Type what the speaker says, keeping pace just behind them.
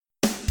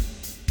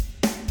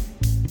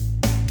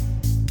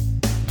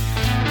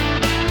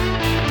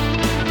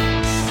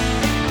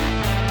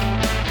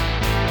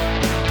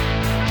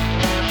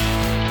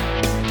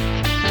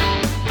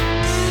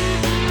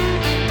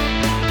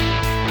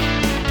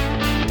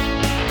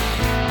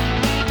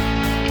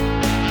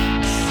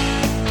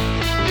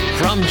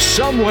From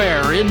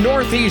somewhere in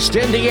Northeast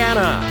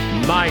Indiana,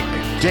 Mike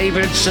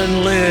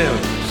Davidson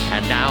lives.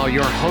 And now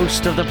your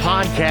host of the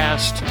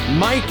podcast,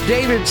 Mike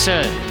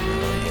Davidson.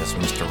 Yes,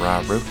 Mr.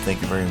 Rob Rip,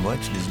 thank you very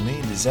much. It is me,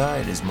 it is I,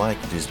 it is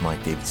Mike, it is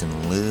Mike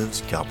Davidson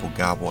lives. Gobble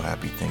gobble,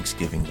 happy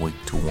Thanksgiving week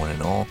to one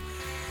and all.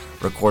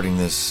 Recording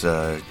this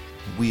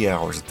wee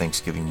hours of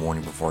Thanksgiving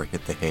morning before I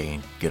hit the hay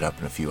and get up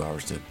in a few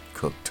hours to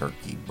cook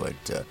turkey.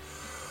 But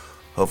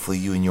hopefully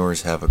you and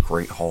yours have a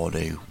great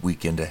holiday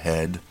weekend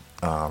ahead.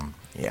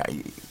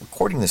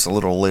 Recording this a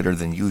little later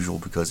than usual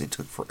because it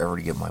took forever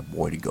to get my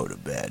boy to go to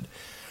bed.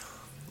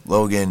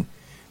 Logan,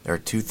 there are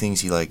two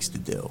things he likes to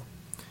do.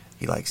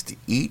 He likes to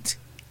eat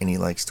and he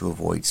likes to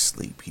avoid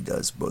sleep. He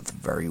does both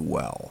very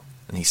well.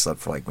 And he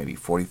slept for like maybe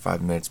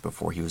 45 minutes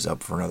before he was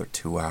up for another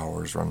 2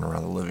 hours running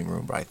around the living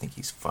room, but I think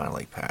he's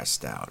finally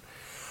passed out.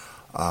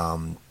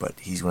 But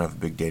he's going to have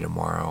a big day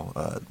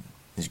tomorrow.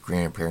 His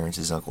grandparents,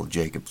 his Uncle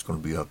Jacob's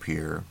going to be up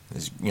here.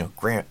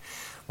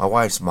 My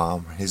wife's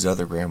mom, his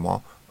other grandma,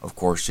 of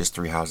course, just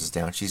 3 houses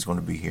down, she's going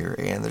to be here,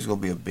 and there's going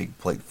to be a big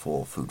plate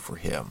full of food for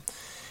him.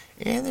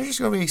 And there's just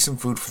going to be some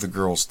food for the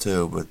girls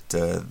too, but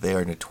they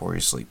are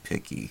notoriously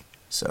picky,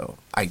 so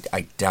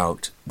I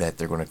doubt that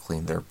they're going to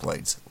clean their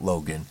plates.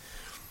 Logan,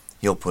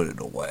 he'll put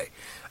it away.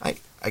 I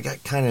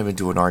got kind of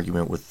into an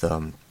argument with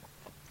my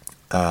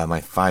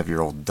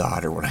 5-year-old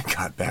daughter when I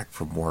got back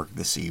from work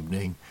this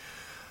evening,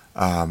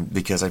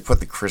 because I put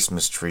the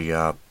Christmas tree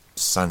up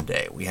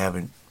Sunday. We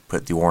haven't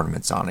put the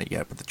ornaments on it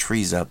yet, but the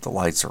tree's up, the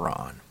lights are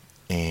on,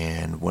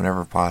 and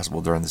whenever possible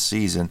during the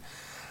season,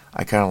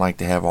 I kind of like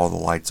to have all the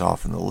lights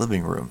off in the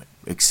living room,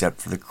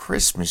 except for the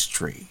Christmas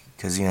tree,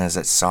 because it has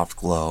that soft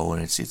glow,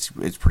 and it's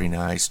pretty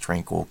nice,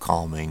 tranquil,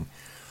 calming.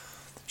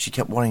 She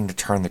kept wanting to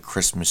turn the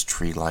Christmas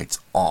tree lights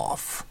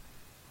off,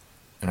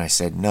 and I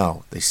said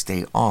no, they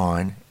stay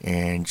on,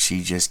 and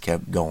she just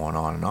kept going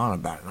on and on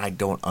about it, and I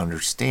don't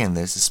understand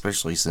this,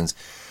 especially since,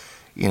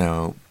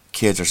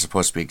 kids are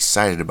supposed to be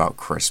excited about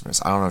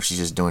Christmas. I don't know if she's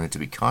just doing it to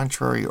be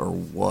contrary or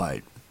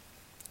what,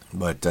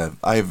 but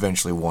I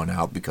eventually won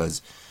out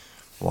because,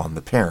 well, I'm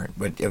the parent,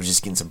 but I was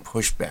just getting some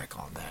pushback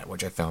on that,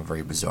 which I found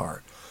very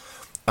bizarre.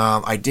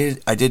 I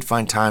did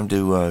find time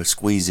to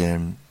squeeze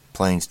in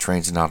Planes,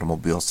 Trains, and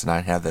Automobiles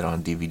tonight. Have that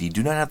on DVD.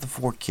 Do not have the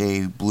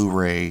 4K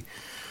Blu-ray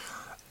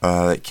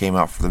that came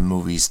out for the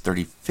movie's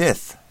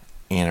 35th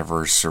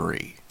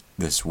anniversary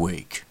this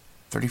week.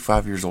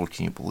 35 years old,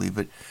 can you believe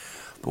it?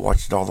 But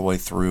watched it all the way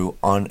through,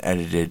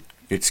 unedited.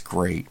 It's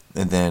great.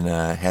 And then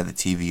had the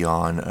TV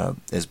on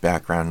as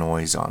background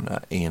noise on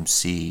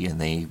AMC, and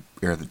they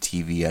air the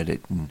TV edit,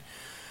 and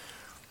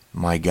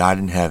my God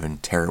in heaven,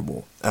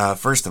 terrible.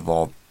 First of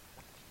all,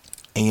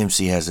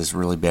 AMC has this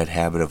really bad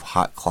habit of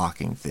hot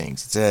clocking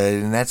things.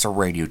 And that's a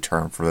radio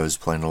term for those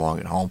playing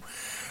along at home.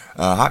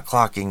 Hot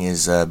clocking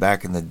is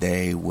back in the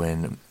day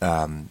when,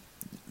 to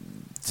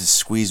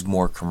squeeze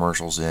more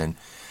commercials in,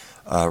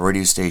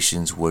 radio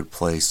stations would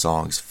play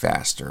songs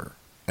faster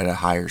at a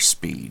higher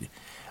speed.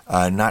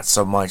 Not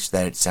so much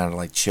that it sounded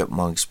like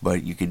chipmunks,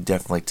 but you could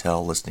definitely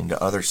tell listening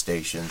to other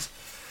stations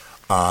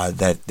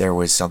that there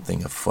was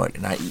something afoot.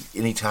 And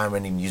anytime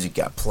any music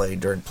got played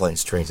during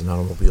Planes, Trains, and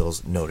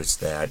Automobiles, noticed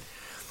that.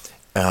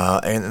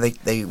 And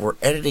they were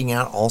editing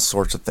out all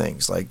sorts of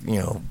things, like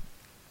the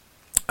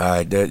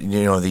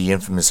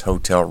infamous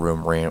hotel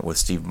room rant with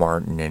Steve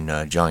Martin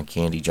and John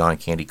Candy. John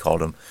Candy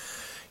called him,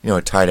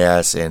 a tight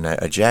ass and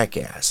a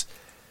jackass,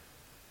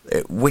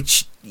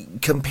 which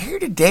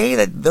compared today,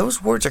 that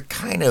those words are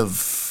kind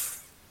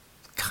of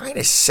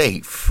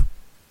safe.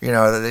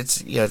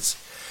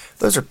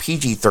 Those are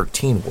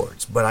PG-13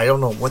 words, but I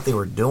don't know what they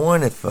were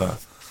doing, if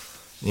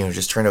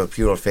just trying to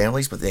appeal to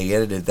families, but they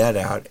edited that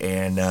out.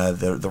 And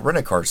the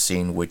rent-a-car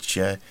scene, which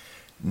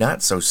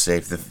not so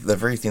safe, the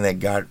very thing that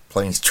got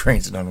Planes,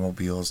 Trains, and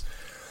Automobiles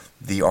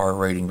the R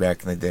rating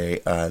back in the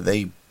day,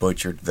 they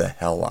butchered the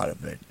hell out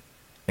of it,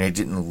 and it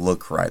didn't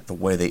look right the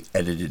way they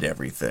edited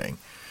everything.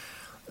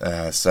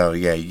 This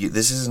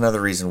is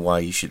another reason why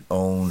you should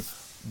own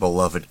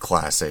beloved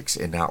classics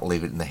and not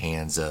leave it in the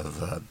hands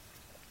of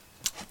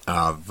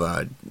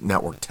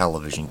network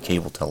television,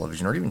 cable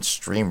television, or even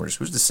streamers.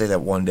 Who's to say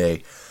that one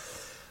day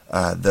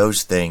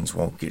those things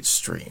won't get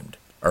streamed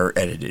or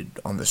edited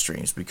on the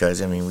streams?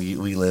 Because,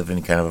 we live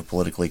in kind of a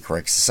politically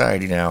correct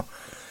society now.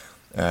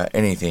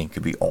 Anything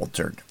could be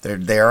altered.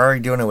 They're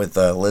already doing it with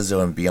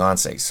Lizzo and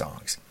Beyonce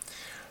songs.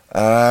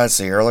 Let's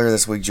see, earlier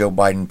this week, Joe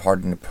Biden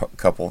pardoned a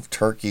couple of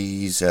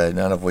turkeys,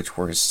 none of which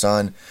were his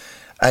son.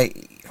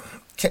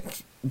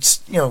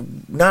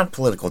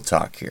 Non-political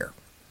talk here.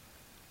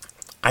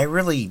 I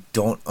really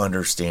don't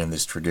understand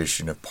this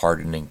tradition of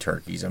pardoning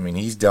turkeys.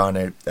 He's done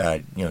it.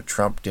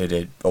 Trump did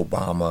it.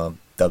 Obama,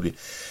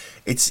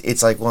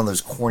 It's like one of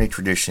those corny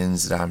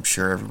traditions that I'm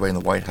sure everybody in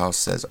the White House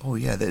says, oh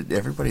yeah, that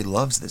everybody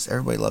loves this.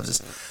 Everybody loves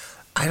this.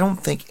 I don't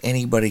think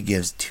anybody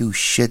gives two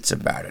shits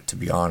about it, to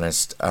be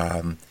honest.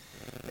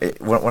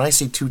 When I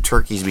see 2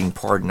 turkeys being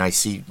pardoned, I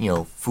see,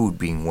 food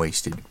being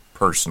wasted,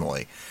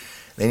 personally.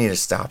 They need to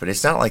stop it.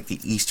 It's not like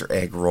the Easter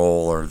egg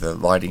roll or the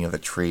lighting of the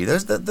tree.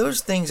 Those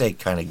things I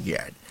kind of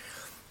get.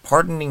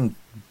 Pardoning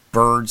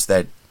birds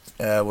that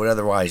would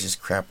otherwise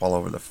just crap all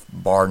over the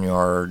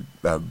barnyard,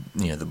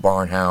 the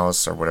barn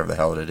house or whatever the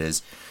hell it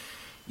is.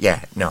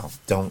 Yeah, no,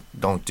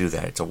 don't do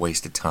that. It's a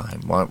waste of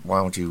time. Why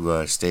don't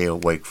you stay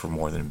awake for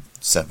more than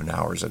 7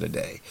 hours a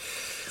day?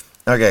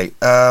 Okay,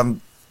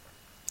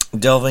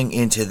 delving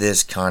into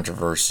this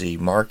controversy,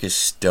 Marcus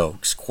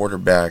Stokes,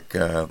 quarterback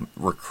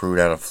recruit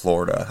out of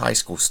Florida, high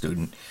school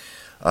student,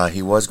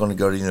 he was going to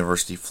go to the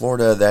University of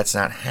Florida. That's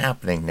not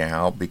happening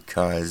now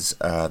because,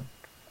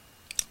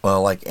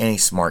 like any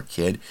smart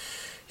kid,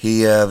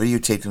 he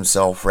videotaped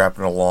himself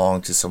rapping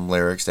along to some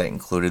lyrics that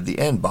included the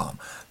N-bomb.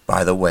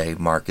 By the way,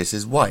 Marcus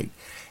is white.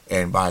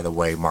 And by the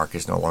way,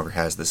 Marcus no longer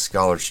has the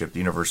scholarship. The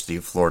University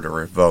of Florida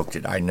revoked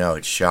it. I know,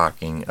 it's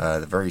shocking.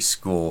 The very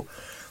school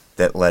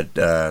that let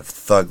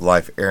Thug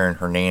Life Aaron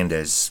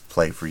Hernandez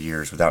play for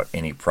years without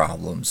any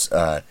problems.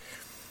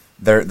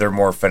 They're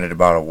more offended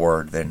about a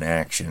word than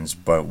actions,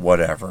 but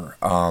whatever.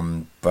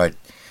 But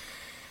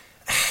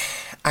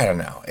I don't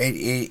know.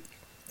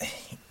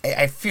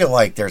 I feel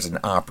like there's an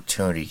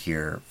opportunity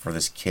here for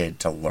this kid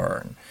to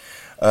learn.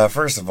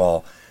 First of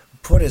all,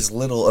 put as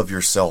little of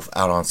yourself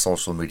out on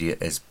social media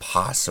as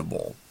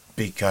possible,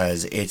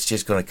 because it's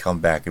just going to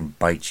come back and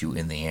bite you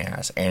in the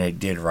ass. And it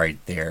did right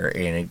there.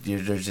 And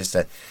there's just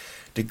a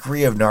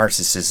degree of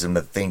narcissism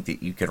to think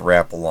that you could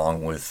rap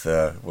along with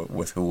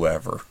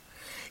whoever,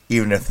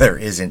 even if there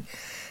isn't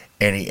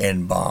any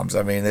N-bombs.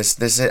 I mean,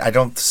 I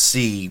don't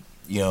see,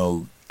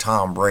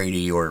 Tom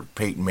Brady or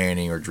Peyton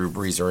Manning or Drew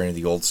Brees or any of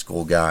the old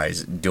school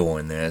guys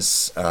doing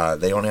this.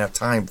 They don't have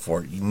time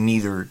for it.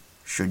 Neither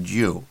should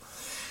you.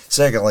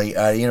 Secondly,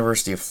 the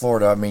University of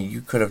Florida, I mean, you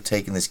could have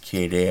taken this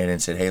kid in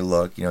and said, hey,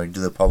 look, do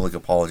the public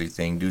apology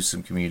thing, do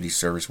some community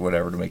service,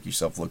 whatever, to make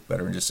yourself look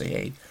better, and just say,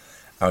 hey,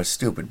 I was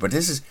stupid. But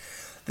this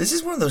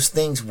is one of those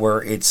things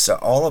where it's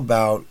all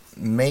about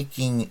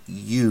making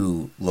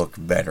you look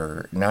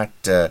better, not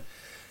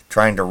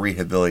trying to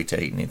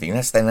rehabilitate anything.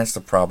 That's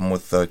the problem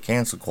with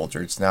cancel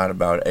culture. It's not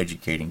about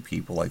educating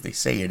people like they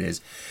say it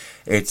is.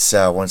 It's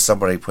when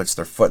somebody puts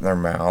their foot in their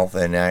mouth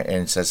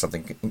and says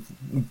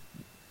something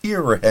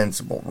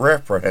reprehensible.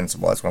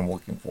 That's what I'm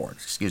looking for.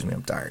 Excuse me,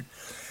 I'm tired.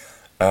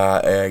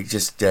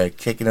 Just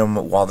kicking them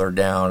while they're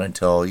down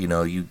until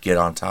you get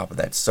on top of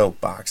that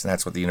soapbox, and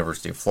that's what the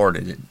University of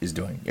Florida is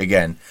doing.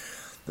 Again,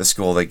 the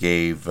school that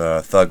gave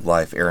Thug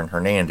Life Aaron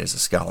Hernandez a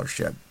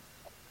scholarship.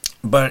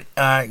 But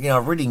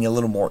reading a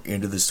little more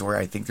into the story,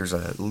 I think there's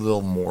a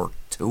little more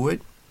to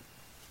it,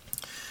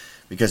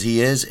 because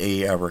he is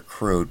a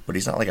recruit, but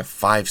he's not like a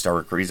 5-star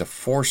recruit. He's a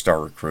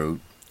 4-star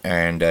recruit.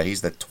 And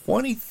he's the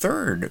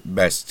 23rd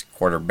best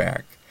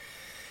quarterback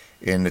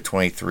in the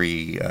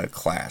 23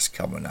 class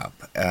coming up.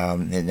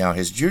 And now,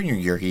 his junior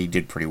year, he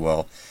did pretty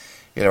well.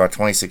 He had about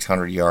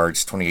 2,600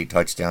 yards, 28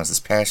 touchdowns. This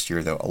past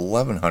year, though,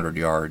 1,100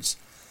 yards,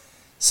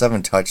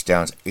 7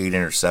 touchdowns, 8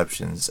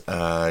 interceptions.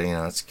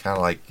 It's kind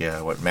of like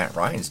what Matt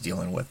Ryan's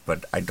dealing with.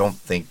 But I don't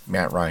think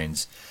Matt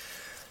Ryan's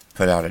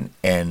put out an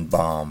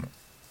N-bomb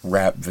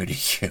rap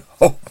video.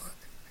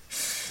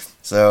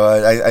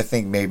 So I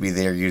think maybe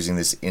they're using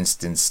this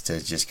instance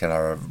to just kind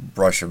of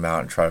brush him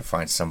out and try to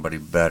find somebody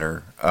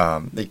better,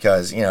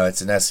 because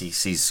it's an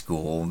SEC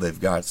school. They've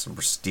got some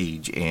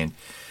prestige, and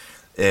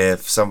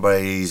if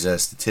somebody's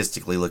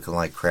statistically looking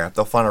like crap,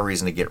 they'll find a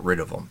reason to get rid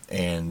of them.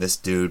 And this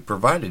dude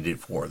provided it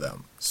for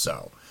them.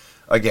 So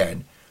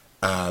again,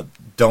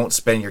 don't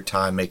spend your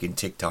time making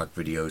TikTok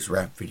videos,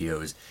 rap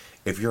videos.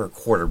 If you're a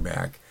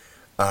quarterback,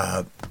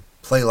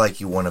 play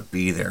like you want to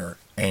be there.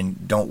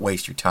 And don't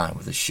waste your time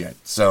with this shit.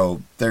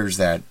 So there's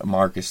that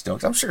Marcus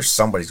Stokes. I'm sure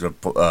somebody's going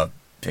to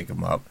pick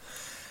him up.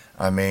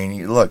 I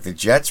mean, look, the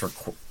Jets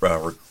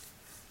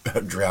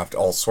draft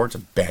all sorts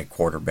of bad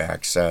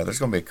quarterbacks. There's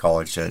going to be a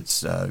college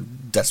that's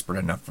desperate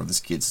enough for this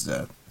kid's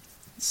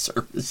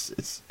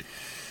services.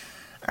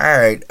 All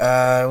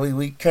right,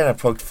 we kind of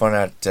poked fun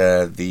at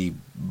the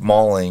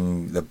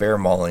bear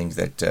maulings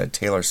that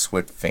Taylor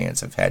Swift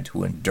fans have had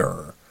to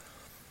endure.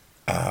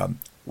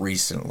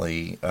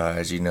 Recently,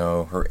 as you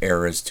know, her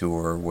Eras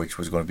tour, which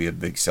was going to be a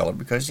big seller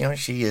because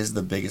she is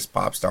the biggest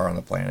pop star on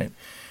the planet.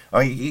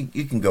 I mean,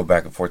 you can go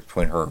back and forth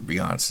between her and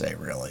Beyonce,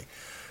 really,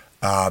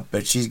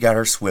 but she's got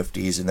her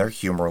Swifties, and they're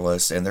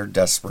humorless and they're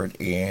desperate,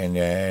 and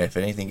if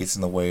anything gets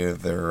in the way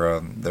of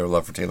their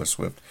love for Taylor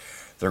Swift,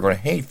 they're going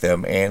to hate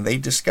them. And they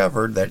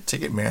discovered that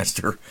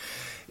Ticketmaster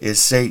is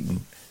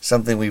Satan,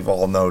 something we've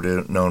all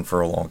known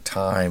for a long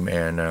time,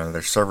 and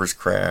their servers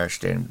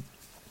crashed, and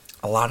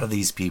a lot of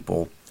these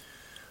people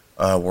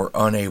were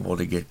unable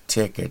to get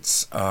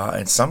tickets,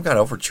 and some got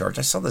overcharged.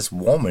 I saw this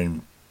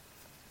woman,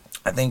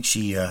 I think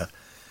she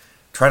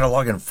tried to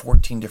log in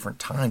 14 different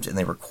times, and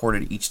they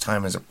recorded each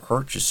time as a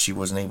purchase. She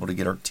wasn't able to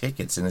get her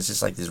tickets, and it's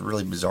just like this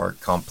really bizarre,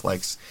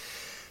 complex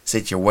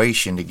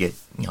situation to get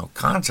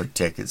concert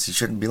tickets. It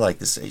shouldn't be like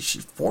this. She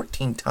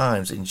 14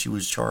 times, and she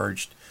was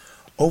charged,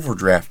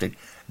 overdrafted,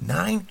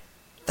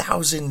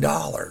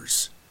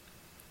 $9,000.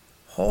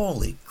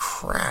 Holy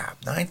crap,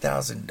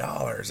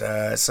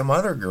 $9,000. Some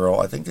other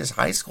girl, I think this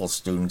high school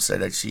student,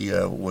 said that she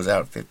was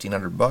out $1,500,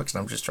 and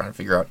I'm just trying to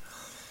figure out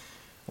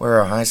where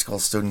a high school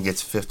student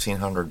gets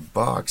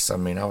 $1,500. I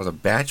mean, I was a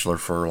bachelor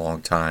for a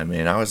long time,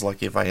 and I was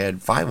lucky if I had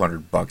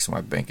 $500 in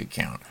my bank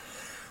account.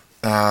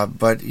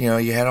 But you know,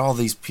 you had all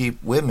these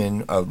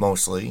women,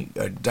 mostly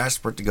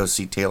desperate to go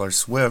see Taylor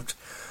Swift,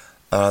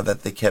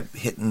 that they kept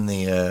hitting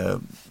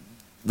the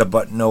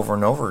button over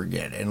and over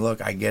again. And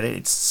look, I get it;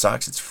 it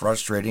sucks, it's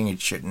frustrating,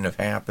 it shouldn't have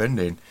happened,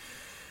 and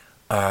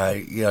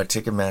you know,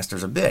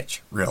 Ticketmaster's a bitch,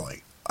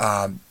 really.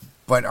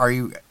 But are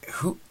you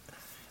who?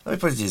 Let me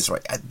put it this way: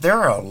 there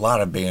are a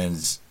lot of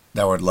bands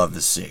that I would love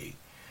to see.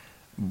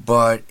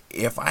 But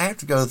if I have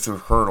to go through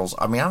hurdles,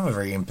 I mean, I'm a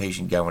very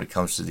impatient guy when it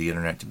comes to the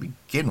internet to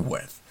begin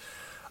with.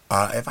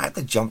 If I have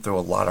to jump through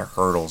a lot of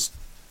hurdles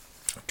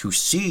to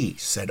see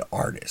said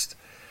artist,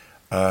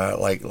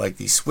 like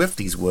these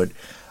Swifties would,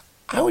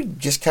 I would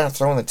just kind of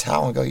throw in the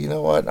towel and go, you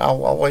know what?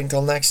 I'll wait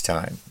until next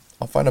time.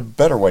 I'll find a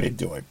better way to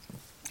do it.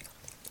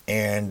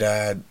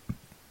 And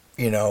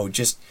you know,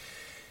 just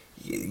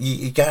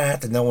you gotta have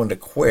to know when to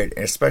quit,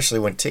 especially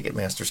when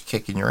Ticketmaster's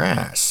kicking your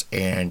ass.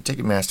 And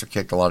Ticketmaster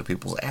kicked a lot of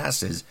people's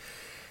asses,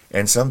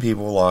 and some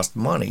people lost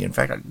money. In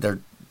fact,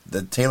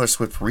 the Taylor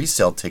Swift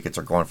resale tickets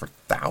are going for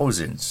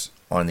thousands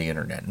on the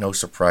internet. No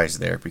surprise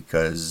there,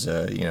 because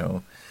you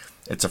know,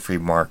 it's a free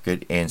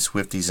market, and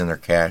Swifties and their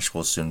cash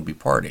will soon be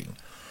parting.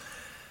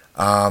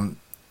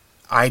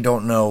 I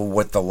don't know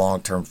what the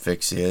long-term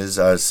fix is,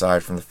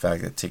 aside from the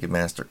fact that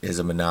Ticketmaster is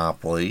a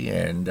monopoly,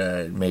 and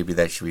maybe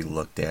that should be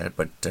looked at.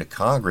 But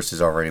Congress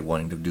is already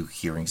wanting to do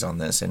hearings on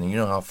this, and you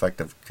know how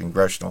effective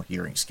congressional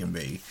hearings can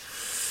be.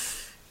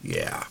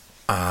 Yeah.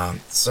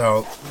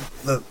 So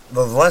the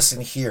lesson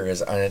here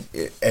is,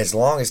 as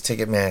long as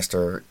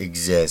Ticketmaster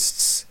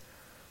exists,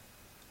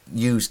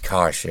 use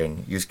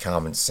caution, use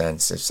common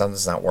sense. If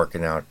something's not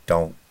working out,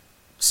 don't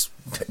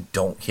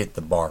hit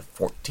the bar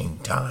 14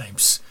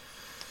 times.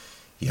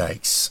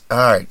 Yikes.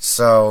 Alright,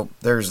 so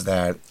there's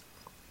that.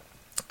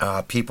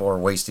 People are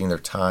wasting their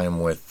time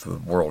with the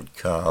World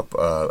Cup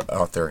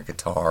out there in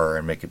Qatar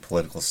and making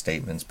political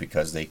statements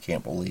because they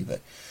can't believe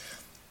it.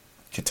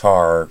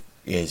 Qatar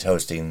is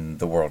hosting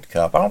the World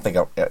Cup. I don't think,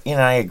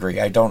 I agree.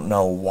 I don't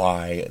know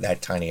why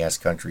that tiny-ass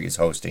country is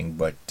hosting,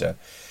 but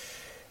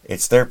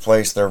it's their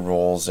place, their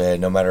rules, and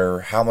no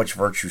matter how much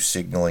virtue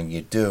signaling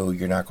you do,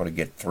 you're not going to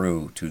get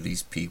through to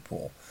these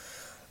people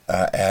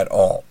at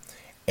all.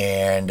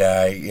 And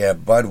yeah,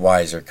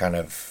 Budweiser kind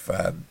of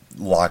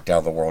locked out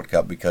of the World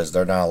Cup because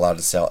they're not allowed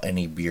to sell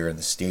any beer in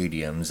the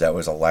stadiums. That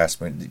was a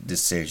last-minute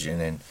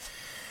decision, and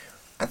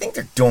I think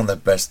they're doing the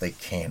best they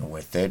can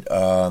with it.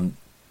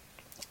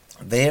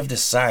 They have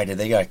decided,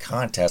 they got a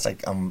contest,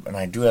 and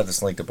I do have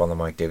this linked up on the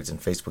Mike Davidson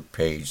Facebook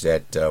page,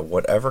 that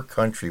whatever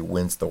country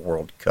wins the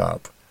World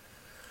Cup,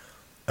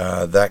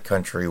 that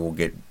country will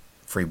get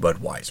free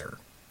Budweiser,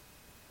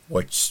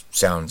 which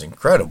sounds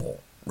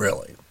incredible,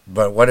 really.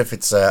 But what if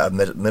it's a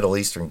Middle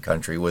Eastern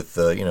country with,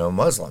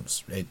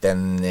 Muslims?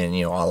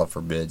 Then Allah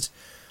forbids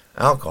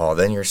alcohol.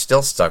 Then you're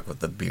still stuck with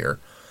the beer.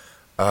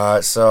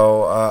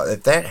 So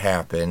if that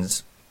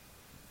happens,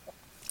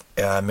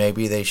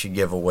 maybe they should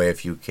give away a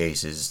few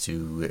cases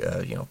to,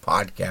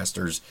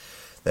 podcasters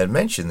that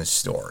mention this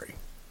story.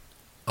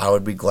 I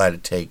would be glad to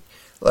take.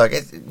 Look,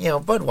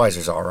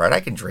 Budweiser's all right. I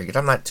can drink it.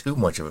 I'm not too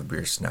much of a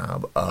beer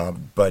snob.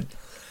 But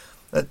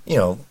I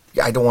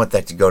don't want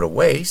that to go to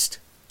waste.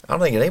 I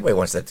don't think anybody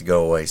wants that to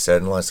go away,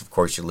 said, unless, of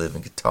course, you live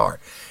in Qatar.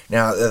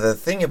 Now, the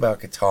thing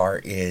about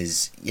Qatar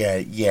is, yeah,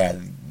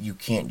 you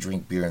can't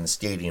drink beer in the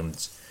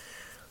stadiums.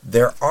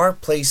 There are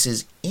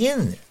places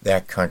in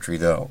that country,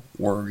 though,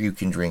 where you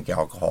can drink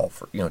alcohol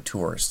for,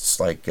 tourists,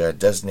 like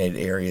designated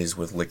areas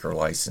with liquor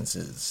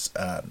licenses,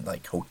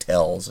 like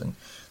hotels and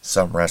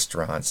some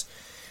restaurants.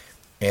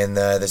 And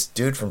this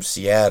dude from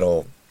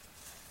Seattle,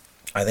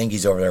 I think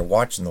he's over there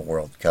watching the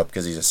World Cup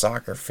because he's a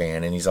soccer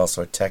fan, and he's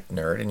also a tech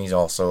nerd, and he's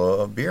also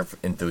a beer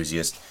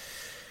enthusiast.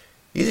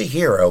 He's a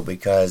hero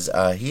because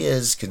he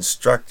has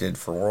constructed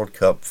for World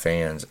Cup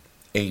fans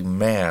a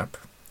map,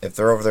 if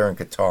they're over there in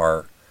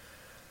Qatar,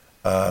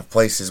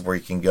 places where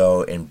you can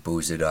go and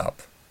booze it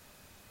up.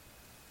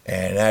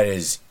 And that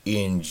is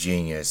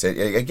ingenious.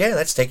 Again,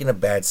 that's taking a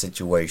bad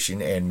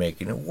situation and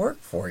making it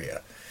work for you.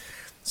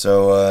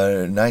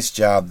 So nice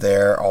job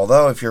there.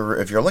 Although if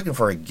you're looking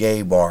for a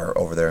gay bar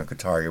over there in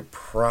Qatar, you're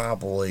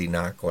probably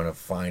not going to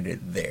find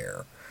it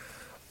there,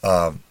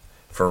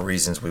 for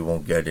reasons we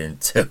won't get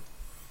into.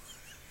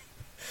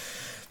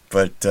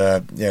 But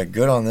yeah,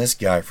 good on this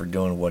guy for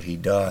doing what he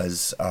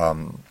does,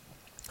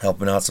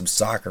 helping out some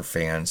soccer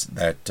fans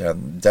that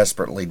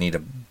desperately need a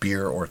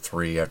beer or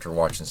three after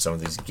watching some of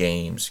these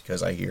games,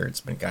 because I hear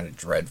it's been kind of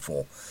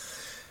dreadful.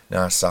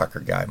 Not a soccer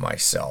guy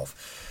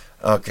myself.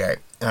 Okay,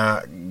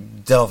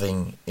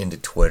 delving into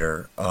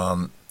Twitter.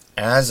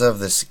 As of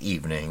this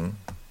evening,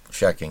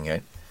 checking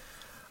it,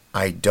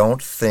 I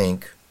don't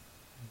think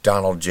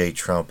Donald J.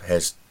 Trump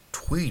has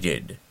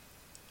tweeted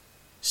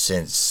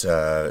since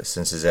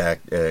his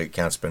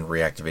account's been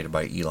reactivated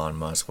by Elon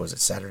Musk. Was it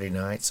Saturday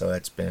night? So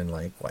that's been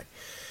like, what?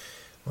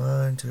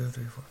 1, 2,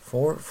 3,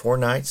 4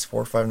 nights,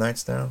 4 or 5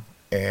 nights now.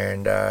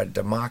 And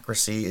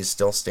democracy is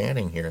still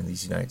standing here in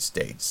these United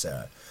States.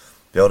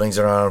 Buildings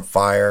are not on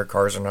fire.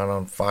 Cars are not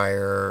on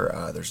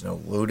fire. There's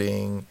no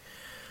looting.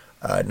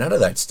 None of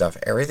that stuff.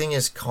 Everything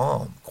is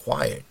calm,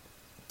 quiet,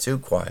 too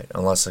quiet.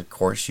 Unless, of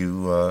course,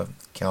 you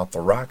count the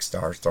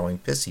Rockstar throwing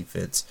pissy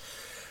fits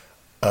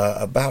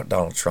about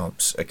Donald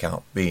Trump's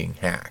account being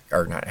hacked,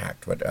 or not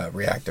hacked, but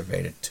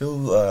reactivated.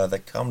 Two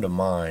that come to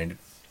mind.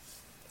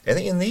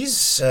 And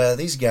these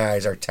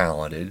guys are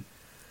talented.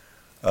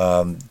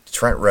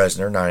 Trent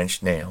Reznor, Nine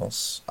Inch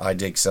Nails. I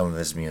dig some of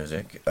his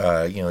music.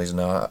 He's an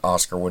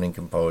Oscar-winning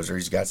composer.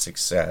 He's got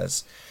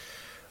success.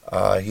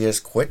 He has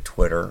quit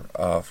Twitter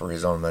for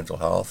his own mental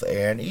health.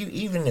 And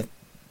even if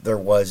there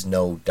was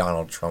no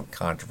Donald Trump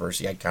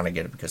controversy, I kind of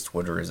get it because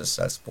Twitter is a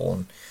cesspool,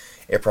 and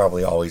it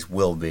probably always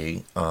will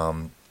be.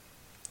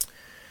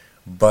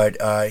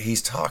 But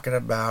he's talking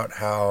about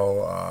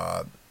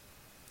how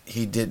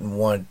he didn't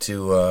want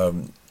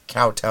to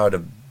kowtow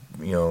to,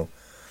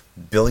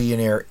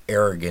 billionaire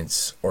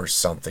arrogance or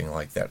something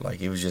like that. Like,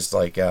 he was just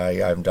like,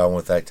 I'm done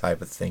with that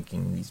type of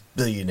thinking. These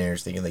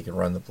billionaires thinking they can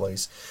run the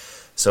place.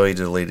 So he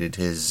deleted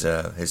his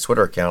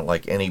Twitter account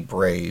like any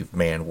brave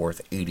man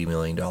worth $80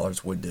 million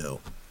would do.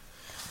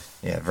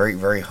 Yeah, very,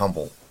 very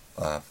humble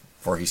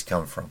where he's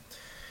come from.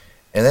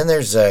 And then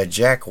there's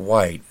Jack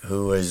White,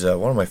 who is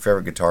one of my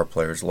favorite guitar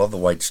players. Love the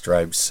White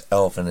Stripes.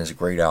 Elephant is a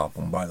great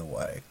album, by the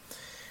way.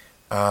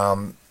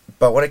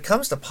 But when it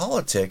comes to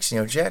politics,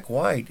 Jack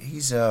White,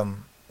 he's a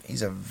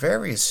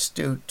very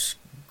astute,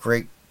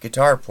 great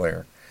guitar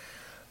player.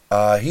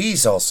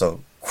 He's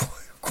also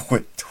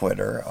quit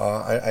Twitter.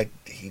 I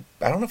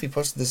don't know if he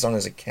posted this on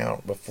his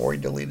account before he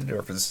deleted it or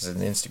if this is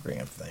an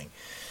Instagram thing.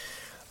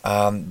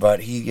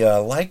 But he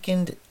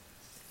likened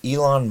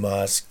Elon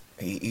Musk.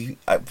 He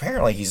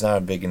apparently he's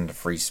not big into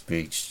free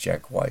speech,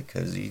 Jack White,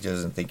 because he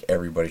doesn't think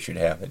everybody should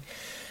have it.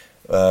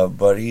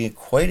 But he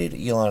equated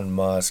Elon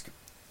Musk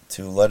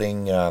to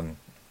letting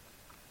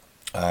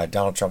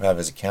Donald Trump have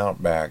his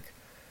account back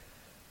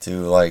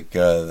to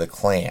the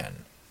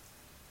Klan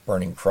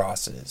burning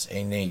crosses.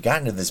 And he got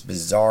into this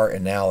bizarre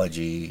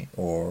analogy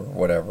or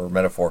whatever,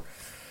 metaphor,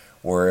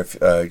 where if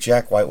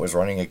Jack White was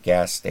running a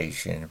gas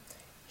station,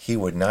 he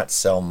would not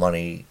sell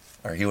money,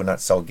 or he would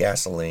not sell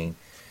gasoline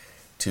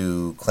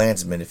to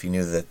Klansmen if he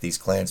knew that these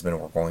Klansmen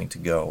were going to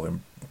go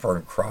and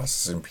burn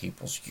crosses in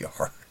people's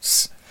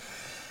yards.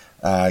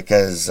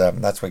 Because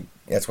that's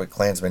what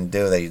Klansmen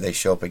do. They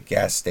show up at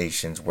gas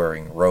stations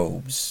wearing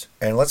robes.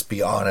 And let's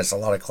be honest, a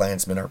lot of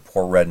Klansmen are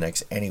poor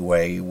rednecks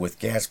anyway. With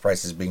gas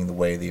prices being the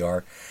way they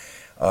are,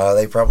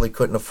 they probably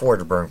couldn't afford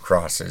to burn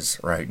crosses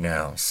right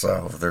now.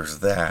 So there's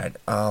that.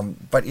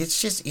 But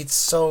it's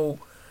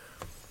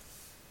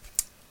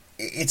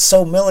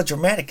so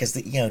melodramatic because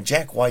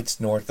Jack White's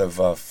north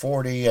of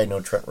 40. I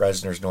know Trent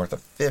Reznor's north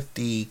of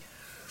 50.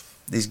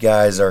 These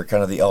guys are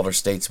kind of the elder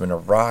statesmen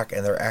of rock,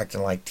 and they're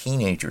acting like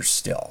teenagers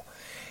still.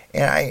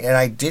 And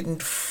I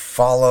didn't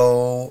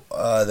follow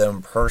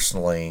them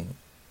personally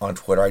on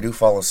Twitter. I do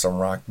follow some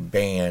rock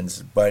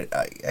bands, but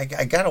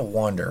I gotta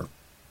wonder,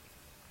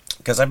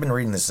 because I've been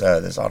reading this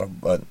not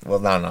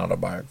an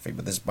autobiography,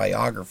 but this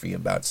biography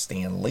about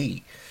Stan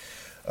Lee,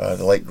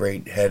 the late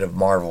great head of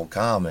Marvel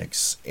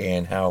Comics,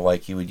 and how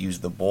he would use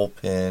the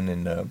bullpen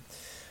and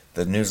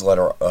the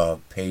newsletter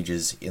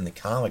pages in the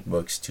comic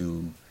books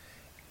to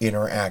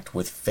interact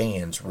with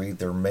fans, read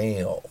their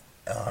mail,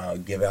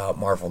 give out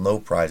Marvel No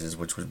Prizes,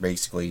 which was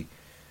basically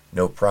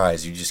no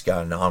prize. You just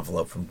got an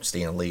envelope from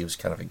Stan Lee. It was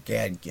kind of a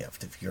gag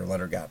gift if your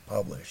letter got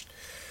published.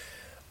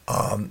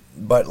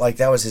 But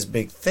that was his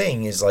big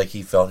thing, is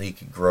he felt he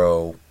could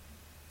grow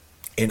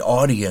an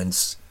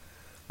audience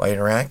by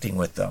interacting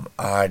with them.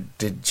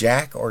 Did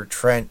Jack or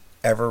Trent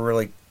ever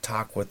really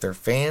talk with their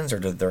fans, or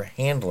did their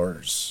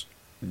handlers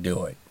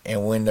do it?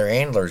 And when their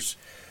handlers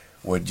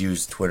would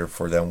use Twitter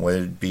for them, would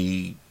it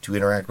be to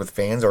interact with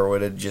fans, or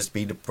would it just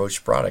be to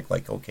push product?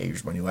 Okay,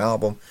 here's my new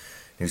album,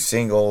 new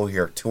single,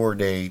 here are tour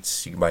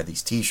dates, you can buy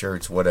these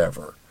t-shirts,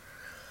 whatever.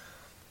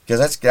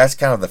 Because that's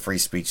kind of the free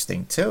speech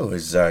thing too,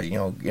 is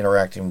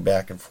interacting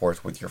back and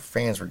forth with your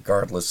fans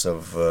regardless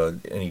of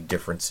any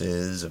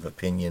differences of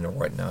opinion or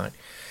whatnot.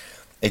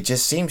 It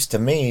just seems to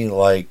me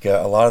like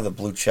a lot of the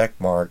blue check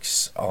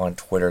marks on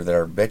Twitter that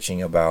are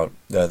bitching about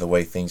the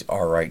way things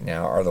are right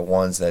now are the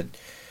ones that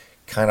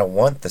kind of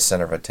want the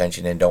center of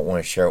attention and don't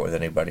want to share it with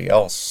anybody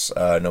else,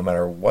 no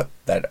matter what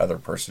that other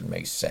person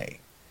may say.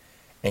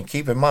 And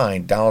keep in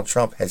mind, Donald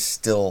Trump has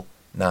still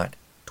not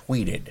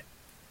tweeted.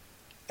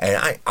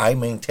 And I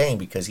maintain,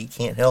 because he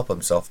can't help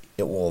himself,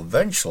 it will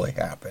eventually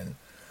happen.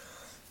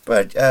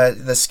 But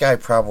the sky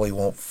probably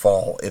won't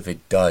fall if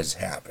it does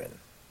happen.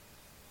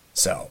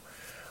 So,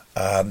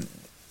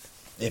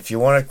 if you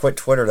want to quit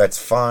Twitter,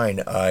 that's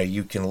fine.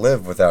 You can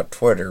live without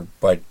Twitter,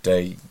 but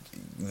the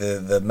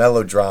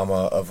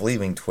melodrama of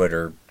leaving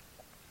Twitter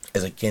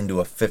is akin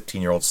to a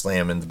 15-year-old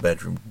slamming the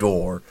bedroom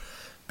door,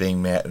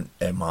 being mad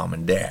at mom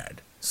and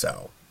dad.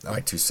 So, my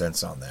 2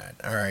 cents on that.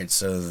 All right,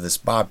 so this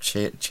Bob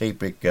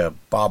Chapek,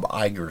 Bob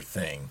Iger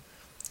thing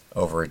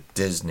over at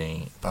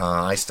Disney,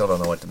 I still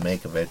don't know what to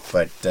make of it,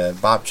 but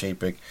Bob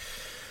Chapek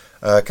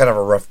kind of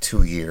a rough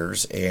 2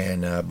 years,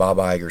 and Bob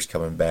Iger's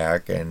coming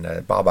back,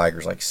 and Bob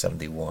Iger's like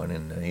 71,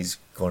 and he's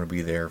going to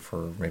be there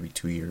for maybe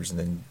 2 years, and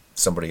then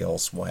somebody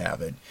else will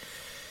have it.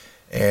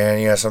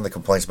 And some of the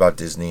complaints about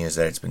Disney is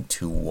that it's been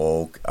too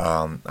woke.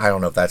 I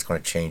don't know if that's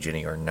going to change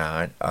any or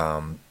not.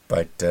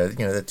 But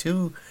the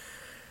two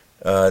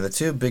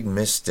big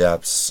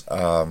missteps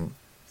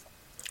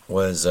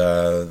was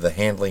the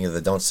handling of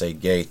the "Don't Say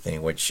Gay"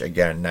 thing, which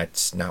again,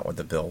 that's not what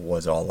the bill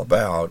was all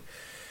about.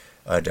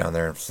 Down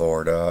there in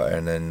Florida,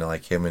 and then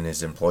like him and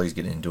his employees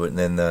getting into it, and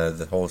then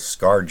the whole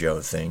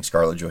ScarJo thing,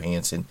 Scarlett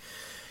Johansson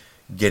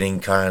getting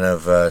kind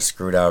of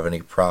screwed out of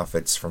any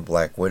profits from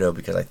Black Widow,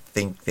 because I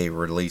think they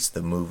released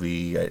the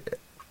movie,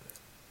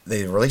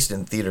 they released it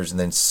in theaters, and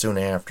then soon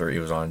after it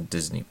was on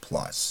Disney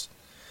Plus,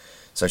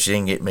 so she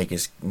didn't make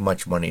as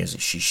much money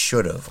as she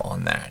should have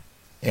on that.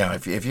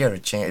 If you have a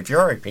chance, if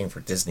you're already paying for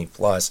Disney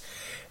Plus,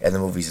 and the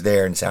movie's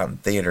there and it's out in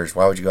theaters,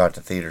 why would you go out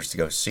to theaters to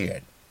go see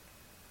it?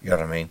 You know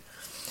what I mean?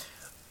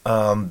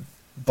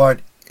 But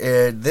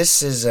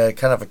this is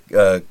kind of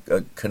a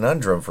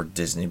conundrum for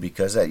Disney,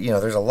 because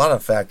there's a lot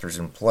of factors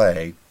in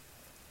play.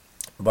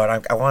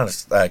 But I want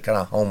to kind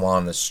of home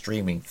on the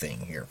streaming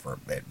thing here for a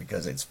bit,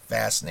 because it's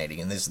fascinating,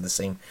 and this is the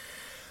same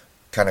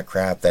kind of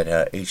crap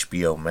that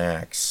HBO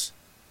Max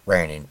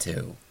ran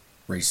into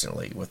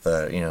recently with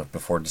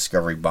before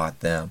Discovery bought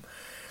them.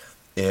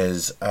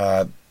 Is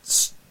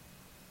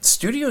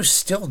studios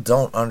still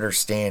don't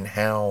understand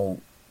how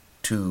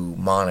to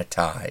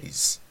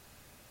monetize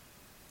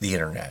the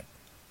internet,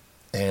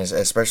 and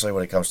especially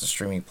when it comes to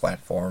streaming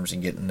platforms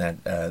and getting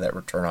that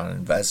return on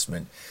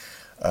investment.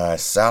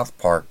 South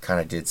Park kind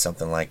of did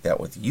something like that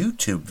with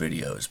YouTube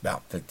videos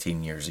about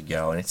 15 years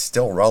ago, and it's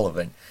still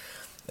relevant.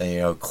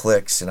 And,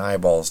 clicks and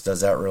eyeballs,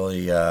 does that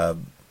really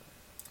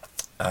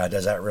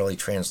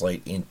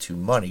translate into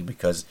money?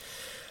 Because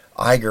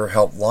Iger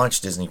helped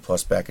launch Disney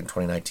Plus back in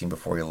 2019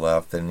 before he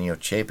left, and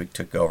Chapek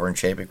took over, and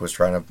Chapek was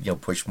trying to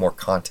push more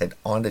content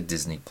onto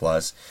Disney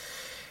Plus.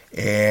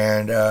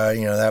 And,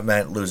 that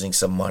meant losing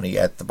some money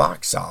at the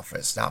box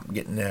office, not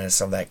getting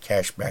some of that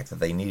cash back that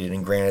they needed.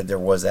 And granted, there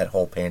was that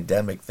whole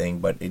pandemic thing,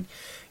 but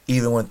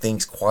even when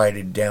things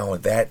quieted down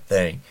with that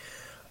thing,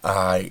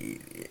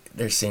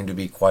 there seemed to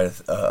be quite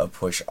a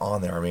push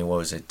on there. I mean, what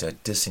was it?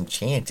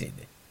 Disenchanted,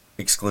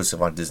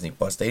 exclusive on Disney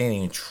Plus. They didn't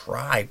even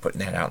try putting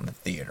that out in the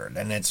theater,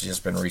 and that's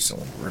just been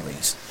recently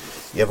released.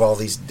 You have all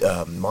these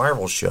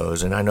Marvel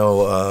shows, and I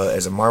know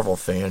as a Marvel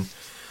fan,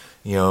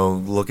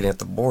 looking at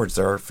the boards,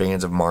 there are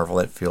fans of Marvel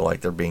that feel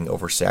like they're being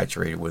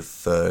oversaturated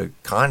with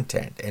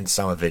content, and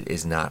some of it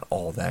is not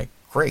all that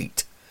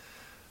great.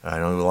 I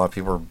know a lot of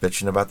people are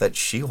bitching about that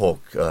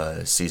She-Hulk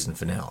season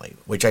finale,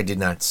 which I did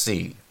not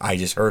see. I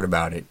just heard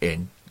about it,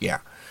 and yeah.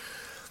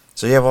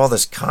 So you have all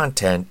this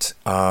content,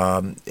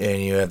 and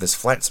you have this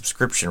flat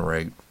subscription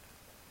rate.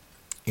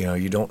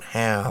 You don't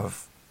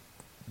have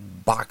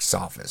box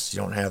office. You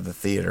don't have the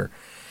theater.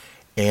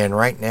 And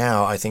right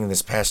now, I think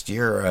this past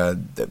year,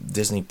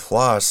 Disney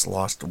Plus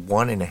lost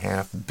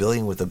 $1.5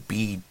 billion with a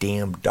B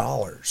damn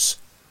dollars.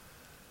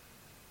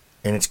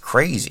 And it's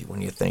crazy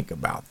when you think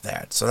about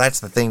that. So that's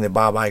the thing that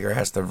Bob Iger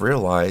has to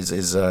realize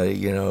is,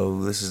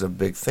 this is a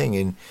big thing.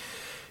 And,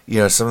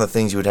 some of the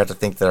things you would have to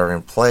think that are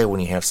in play when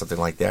you have something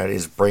like that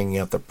is bringing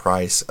up the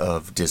price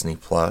of Disney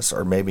Plus,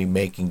 or maybe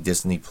making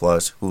Disney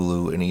Plus,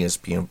 Hulu, and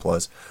ESPN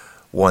Plus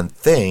one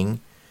thing,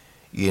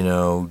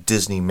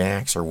 Disney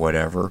Max or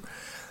whatever.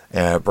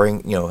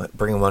 Bring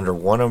them under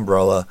one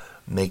umbrella,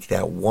 make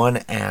that one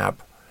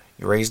app,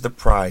 you raise the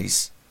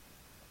price,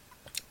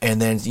 and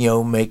then,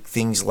 make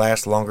things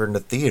last longer in the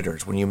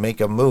theaters. When you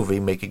make a movie,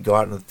 make it go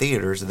out in the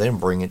theaters, and then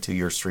bring it to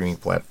your streaming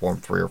platform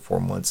 3 or 4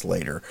 months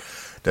later,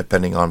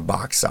 depending on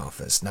box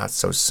office, not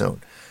so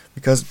soon.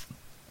 Because,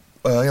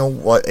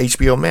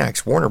 HBO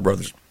Max, Warner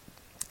Brothers,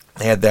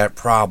 had that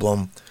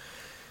problem,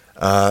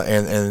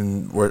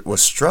 and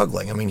was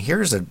struggling. I mean,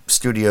 here's a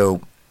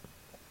studio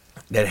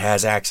that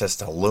has access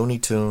to Looney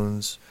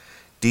Tunes,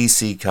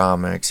 DC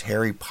Comics,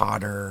 Harry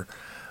Potter,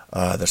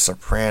 The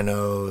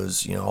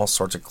Sopranos, all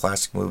sorts of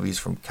classic movies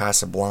from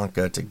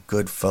Casablanca to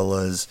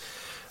Goodfellas.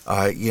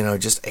 I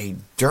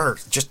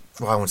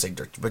won't say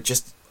dirt, but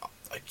just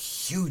a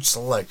huge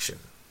selection,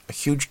 a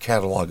huge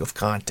catalog of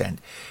content,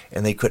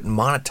 and they couldn't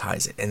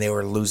monetize it, and they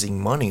were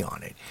losing money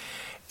on it.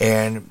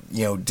 And,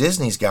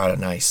 Disney's got a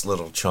nice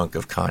little chunk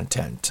of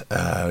content,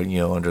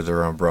 under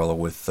their umbrella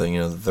with,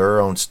 their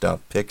own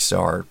stuff,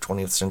 Pixar,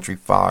 20th Century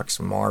Fox,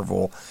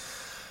 Marvel,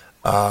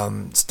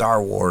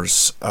 Star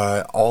Wars,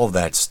 all of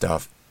that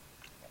stuff.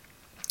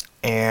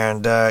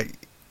 And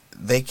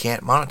they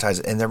can't monetize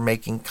it, and they're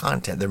making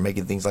content. They're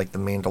making things like The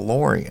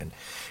Mandalorian,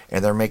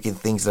 and they're making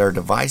things that are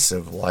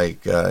divisive,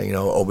 like,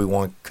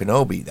 Obi-Wan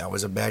Kenobi. That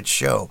was a bad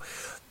show.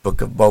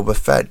 Book of Boba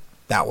Fett.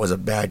 That was a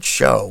bad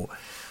show.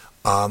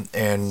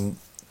 And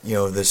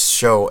this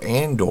show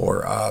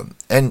Andor,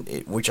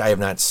 which I have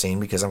not seen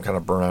because I'm kind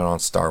of burnt out on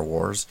Star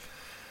Wars.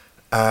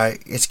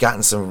 It's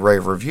gotten some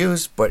rave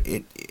reviews, but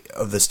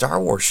of the Star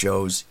Wars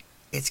shows,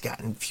 it's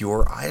gotten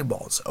fewer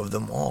eyeballs of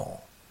them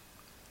all.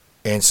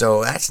 And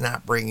so that's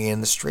not bringing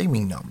in the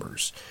streaming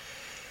numbers.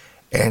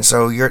 And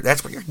so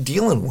that's what you're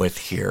dealing with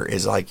here,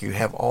 is like you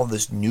have all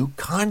this new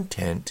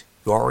content.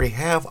 You already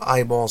have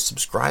eyeballs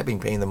subscribing,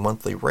 paying the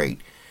monthly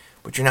rate,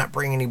 but you're not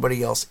bringing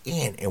anybody else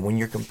in. And when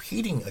you're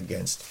competing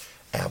against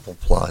Apple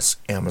Plus,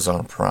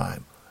 Amazon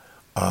Prime,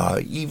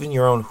 even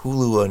your own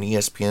Hulu and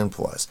ESPN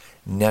Plus,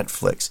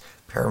 Netflix,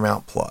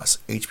 Paramount Plus,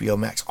 HBO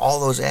Max, all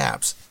those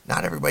apps,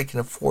 not everybody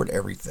can afford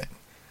everything.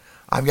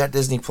 I've got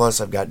Disney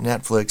Plus, I've got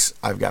Netflix,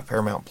 I've got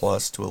Paramount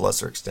Plus, to a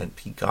lesser extent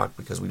Peacock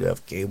because we do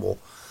have cable.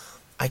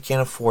 I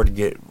can't afford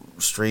to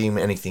stream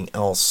anything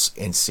else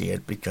and see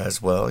it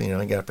because, well, you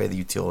got to pay the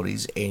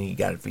utilities and you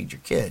got to feed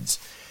your kids.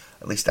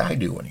 At least I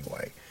do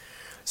anyway.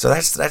 So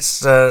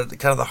that's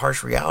kind of the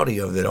harsh reality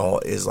of it all,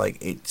 is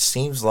like, it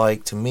seems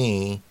like to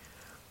me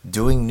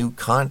doing new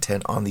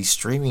content on these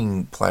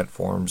streaming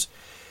platforms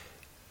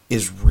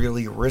is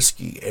really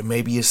risky, and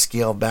maybe you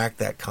scale back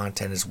that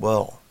content as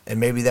well. And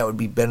maybe that would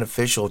be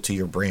beneficial to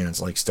your brands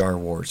like Star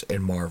Wars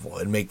and Marvel,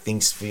 and make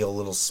things feel a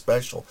little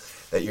special,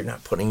 that you're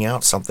not putting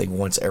out something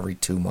once every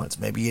 2 months.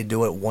 Maybe you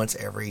do it once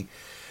every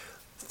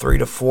 3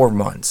 to 4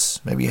 months.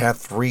 Maybe you have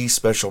 3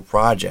 special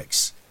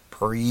projects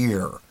per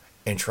year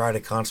and try to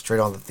concentrate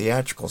on the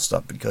theatrical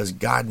stuff, because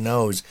God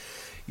knows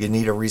you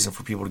need a reason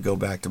for people to go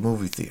back to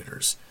movie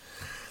theaters.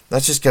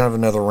 That's just kind of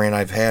another rant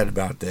I've had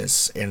about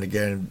this. And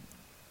again,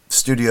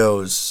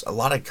 studios, a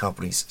lot of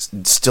companies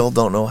still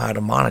don't know how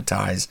to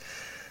monetize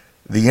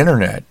the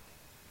internet,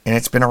 and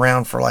it's been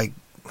around for, like,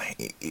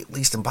 at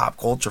least in pop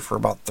culture, for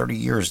about 30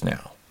 years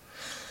now.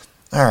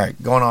 All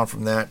right, going on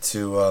from that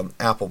to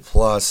Apple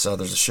Plus.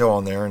 There's a show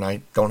on there, and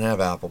I don't have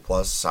Apple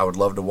Plus. I would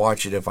love to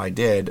watch it if I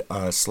did.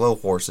 Slow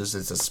Horses.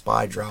 It's a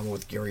spy drama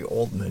with Gary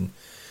Oldman.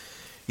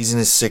 He's in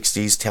his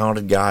 60s,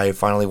 talented guy.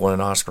 Finally won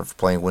an Oscar for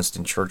playing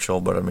Winston Churchill,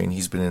 but I mean,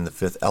 he's been in The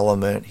Fifth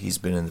Element. He's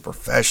been in The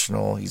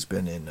Professional. He's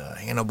been in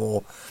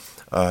Hannibal.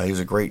 He was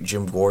a great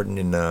Jim Gordon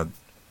in the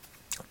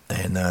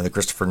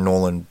Christopher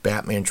Nolan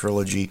Batman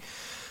trilogy.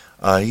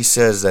 He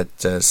says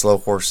that Slow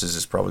Horses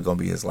is probably going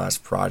to be his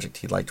last project.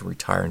 He'd like to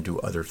retire and do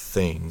other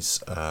things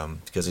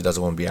because he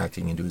doesn't want to be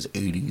acting into his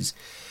 80s.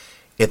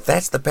 If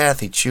that's the path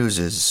he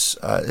chooses,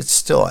 it's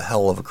still a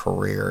hell of a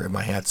career, and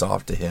my hat's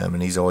off to him.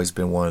 And he's always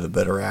been one of the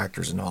better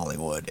actors in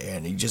Hollywood,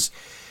 and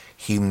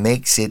he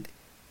makes it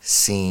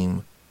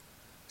seem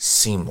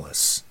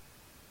seamless,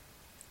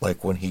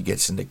 like when he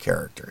gets into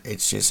character.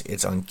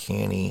 It's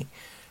uncanny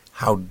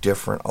how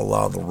different a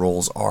lot of the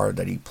roles are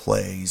that he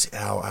plays,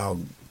 how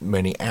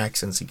many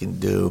accents he can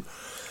do.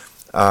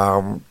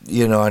 I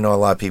know a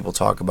lot of people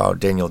talk about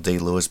Daniel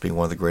Day-Lewis being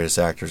one of the greatest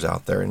actors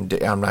out there, and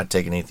I'm not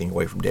taking anything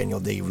away from Daniel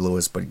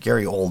Day-Lewis, but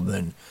Gary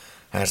Oldman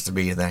has to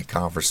be in that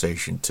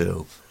conversation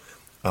too.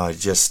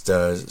 Just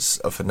a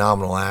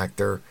phenomenal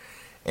actor,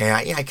 and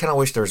I kind of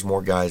wish there was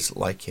more guys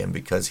like him,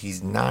 because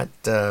he's not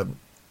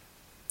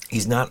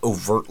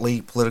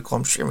overtly political.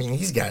 I'm sure. I mean,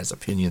 he's got his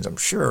opinions, I'm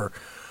sure.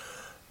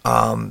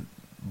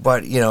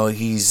 But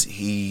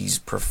he's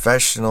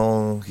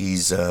professional.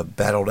 He's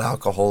battled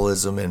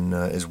alcoholism and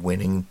is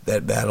winning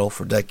that battle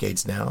for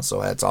decades now.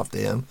 So hats off to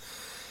him.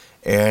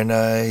 And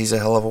he's a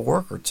hell of a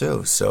worker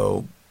too.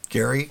 So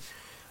Gary,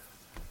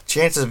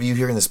 chances of you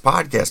hearing this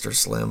podcast are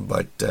slim.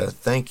 But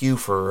thank you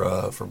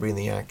for being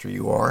the actor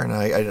you are. And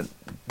I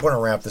want to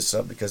wrap this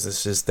up because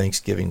this is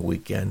Thanksgiving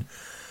weekend.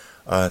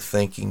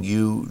 Thanking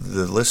you,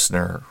 the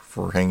listener,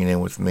 for hanging in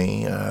with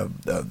me.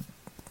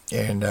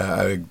 And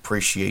I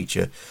appreciate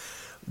you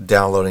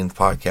downloading the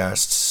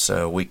podcasts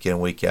week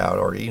in, week out,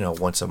 or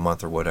once a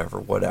month or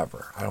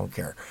whatever. I don't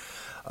care.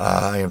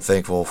 I am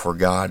thankful for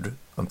God.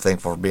 I'm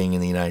thankful for being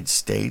in the United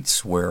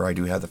States, where I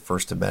do have the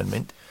First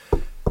Amendment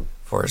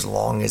for as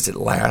long as it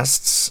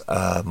lasts.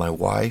 My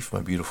wife, my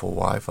beautiful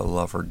wife, I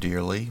love her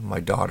dearly. My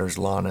daughters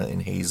Lana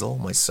and Hazel,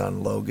 my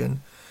son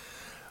Logan,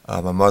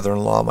 my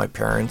mother-in-law, my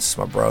parents,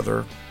 my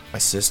brother, my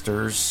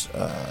sister's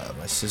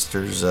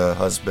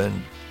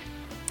husband,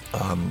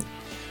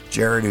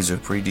 Jared, who's a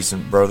pretty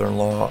decent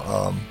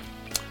brother-in-law,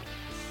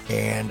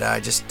 and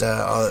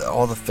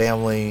all the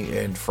family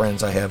and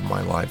friends I have in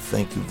my life.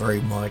 Thank you very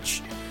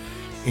much.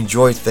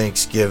 Enjoy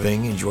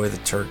Thanksgiving. Enjoy the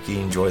turkey.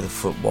 Enjoy the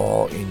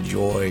football.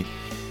 Enjoy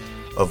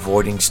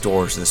avoiding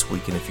stores this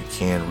weekend if you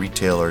can.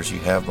 Retailers, you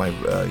have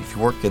if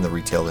you work in the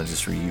retail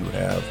industry, you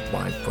have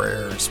my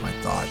prayers, my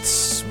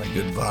thoughts, my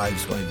good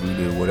vibes, my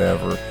voodoo,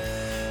 whatever.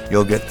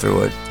 You'll get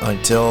through it.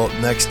 Until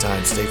next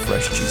time, stay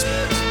fresh,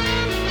 cheesebags.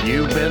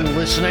 You've been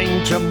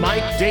listening to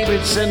Mike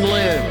Davidson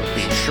Live.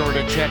 Be sure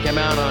to check him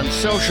out on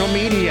social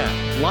media.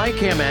 Like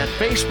him at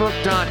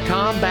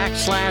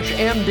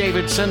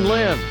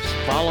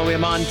facebook.com/mdavidsonlives. Follow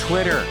him on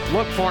Twitter.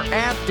 Look for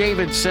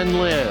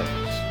 @DavidsonLive.